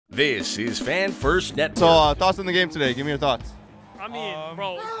This is Fan First Network. So, thoughts on the game today? Give me your thoughts. I mean,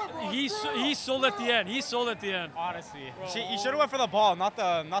 bro, he sold at the end. He sold at the end. Honestly, he should have went for the ball, not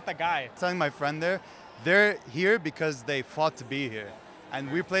the guy. Telling my friend there, they're here because they fought to be here, and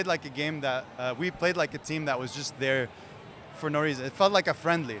we played like a game that we played like a team that was just there for no reason. It felt like a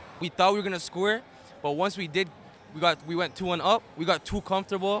friendly. We thought we were gonna score, but once we did, we went 2-1 up. We got too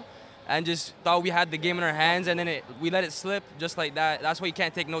comfortable, and just thought we had the game in our hands, and then we let it slip just like that. That's why you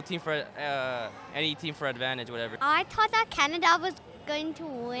can't take any team for advantage, whatever. I thought that Canada was going to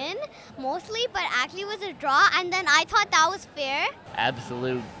win mostly, but actually it was a draw, and then I thought that was fair.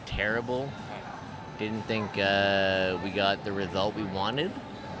 Absolute terrible. Didn't think we got the result we wanted.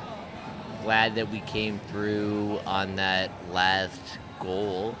 Glad that we came through on that last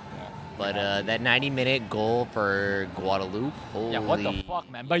goal. But that 90-minute goal for Guadeloupe, holy... Yeah, what the fuck,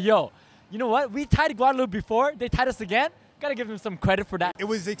 man. But yo, you know what? We tied Guadeloupe before. They tied us again. Gotta give them some credit for that. It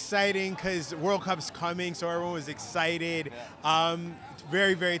was exciting because World Cup's coming, so everyone was excited.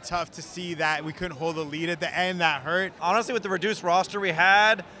 Very, very tough to see that we couldn't hold the lead at the end. That hurt. Honestly, with the reduced roster we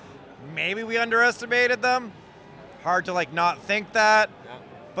had, maybe we underestimated them. Hard to not think that.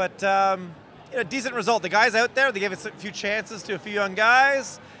 But decent result. The guys out there, they gave us a few chances to a few young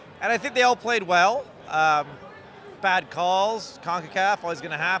guys. And I think they all played well. Bad calls, CONCACAF, always going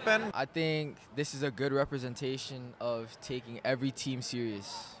to happen. I think this is a good representation of taking every team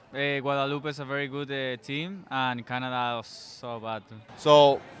serious. Guadeloupe is a very good team, and Canada was so bad too.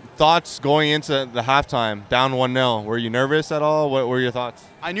 So, thoughts going into the halftime, down 1-0. Were you nervous at all? What were your thoughts?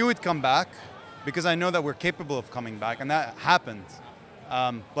 I knew we'd come back because I know that we're capable of coming back, and that happened.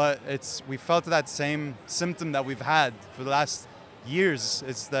 But we felt that same symptom that we've had for the last years.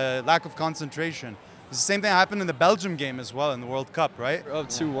 It's the lack of concentration. It's the same thing that happened in the Belgium game as well in the World Cup, right? We're up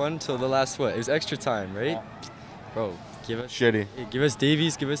 2-1 till the last It was extra time, right? Yeah. Bro, give us shitty. Give us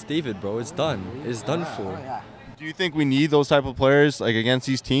Davies, give us David, bro. It's done. It's done for. Do you think we need those type of players against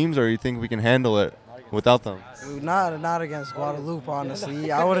these teams, or do you think we can handle it without them? Not against Guadeloupe,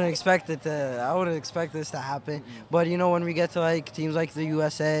 honestly. I wouldn't expect this to happen. But when we get to teams like the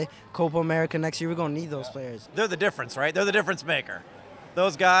USA, Copa America next year, we're gonna need those players. They're the difference, right? They're the difference maker.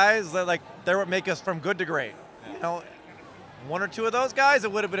 Those guys, they're what make us from good to great. One or two of those guys,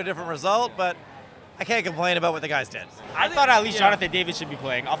 it would have been a different result, but I can't complain about what the guys did. I thought at least Jonathan David should be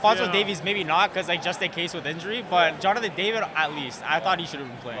playing. Alphonso Davies maybe not, because just in case with injury, but Jonathan David at least, I thought he should have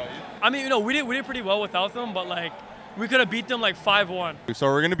been playing. I mean, we did pretty well without them, but we could have beat them 5-1. So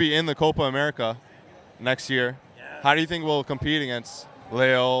we're going to be in the Copa America next year. Yeah. How do you think we'll compete against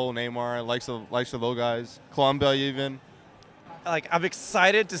Leo, Neymar, likes of those guys, Colombia even? I'm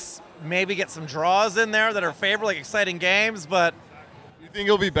excited to maybe get some draws in there that are favorable, exciting games, but... You think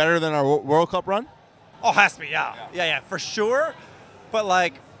it'll be better than our World Cup run? Oh, has to be, yeah, for sure.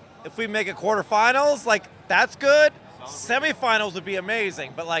 But if we make it quarterfinals, that's good. Semifinals would be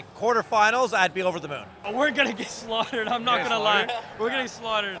amazing, but quarterfinals, I'd be over the moon. We're gonna get slaughtered. I'm not gonna lie. We're getting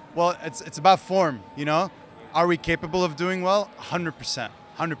slaughtered. Well, it's about form, Are we capable of doing well? 100%,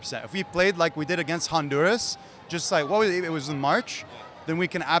 100%. If we played like we did against Honduras, just it was in March, then we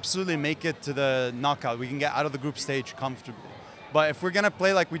can absolutely make it to the knockout. We can get out of the group stage comfortably. But if we're going to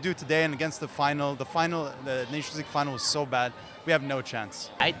play like we do today and against the Nations League final was so bad, we have no chance.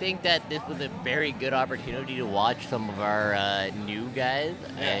 I think that this was a very good opportunity to watch some of our new guys.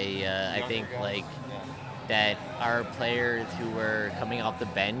 I think that our players who were coming off the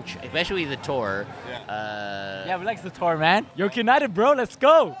bench, especially the tour. Yeah, we like the tour, man. York United, bro. Let's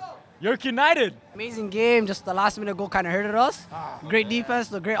go. York United. Amazing game. Just the last minute goal kind of hurted us. Great defense,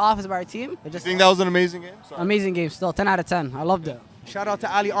 the great offense by our team. You think that was an amazing game? Sorry. Amazing game still. 10 out of 10. I loved it. Shout out to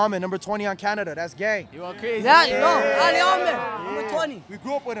Armaan, number 20 on Canada. That's gang. You are crazy. Yeah, Armaan, number 20. We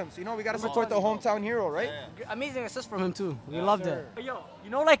grew up with him, so we got to support the hometown hero, right? Yeah. Amazing assist from him too. We loved it.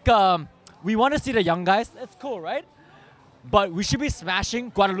 Yo, we want to see the young guys. That's cool, right? But we should be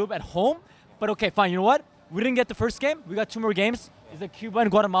smashing Guadeloupe at home. But okay, fine. You know what? We didn't get the first game. We got 2 more games. Is it Cuba and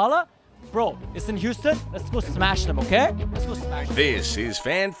Guatemala? Bro, it's in Houston. Let's go smash them, okay? Let's go smash them. This is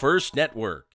Fan First Network.